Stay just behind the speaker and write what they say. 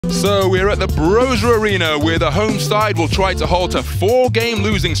So we're at the Brose Arena where the home side will try to halt a 4-game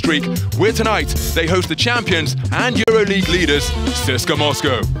losing streak, where tonight they host the champions and EuroLeague leaders, CSKA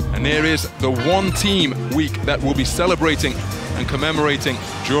Moscow. And there is the one team week that will be celebrating and commemorating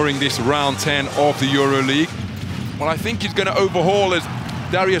during this round 10 of the EuroLeague. Well, I think he's going to overhaul as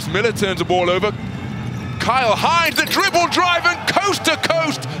Darius Miller turns the ball over. Kyle Hines, the dribble drive and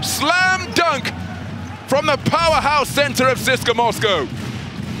coast-to-coast slam dunk from the powerhouse center of CSKA Moscow.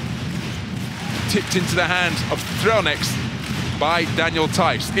 Tipped into the hands of Strelnex by Daniel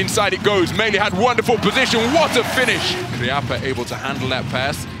Tice. Inside it goes. Mele had wonderful position. What a finish! Kriapa able to handle that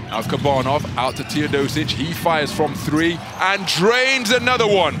pass. Now Kabanov out to Teodosic. He fires from 3 and drains another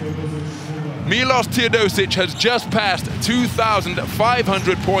one. Milos Teodosic has just passed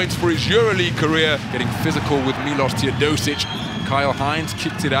 2,500 points for his EuroLeague career. Getting physical with Milos Teodosic. Kyle Hines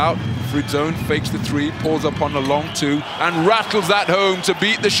kicked it out. Fridzon fakes the 3, pulls up on the long 2, and rattles that home to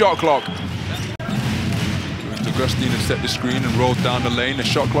beat the shot clock. Augustine has set the screen and rolled down the lane. The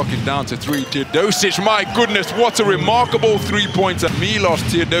shot clock is down to 3. Teodosic, my goodness, what a remarkable three-pointer. Milos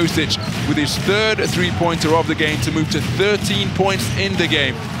Teodosic with his 3rd three-pointer of the game to move to 13 points in the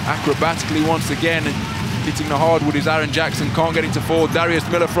game. Acrobatically once again, and hitting the hardwood is Aaron Jackson. Can't get it to fall. Darius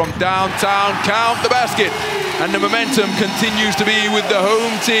Miller from downtown. Count the basket. And the momentum continues to be with the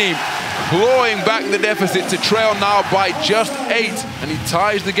home team, clawing back the deficit to trail now by just 8. And he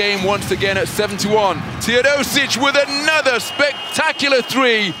ties the game once again at 7-1. Teodosic with another spectacular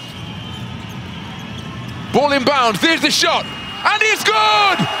 3. Ball in bounds, there's the shot, and it's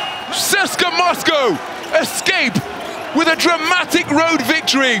good! CSKA Moscow escape with a dramatic road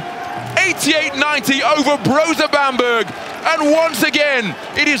victory. 88-90 over Brose Bamberg. And once again,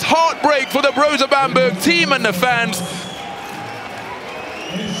 it is heartbreak for the Brose Bamberg team and the fans.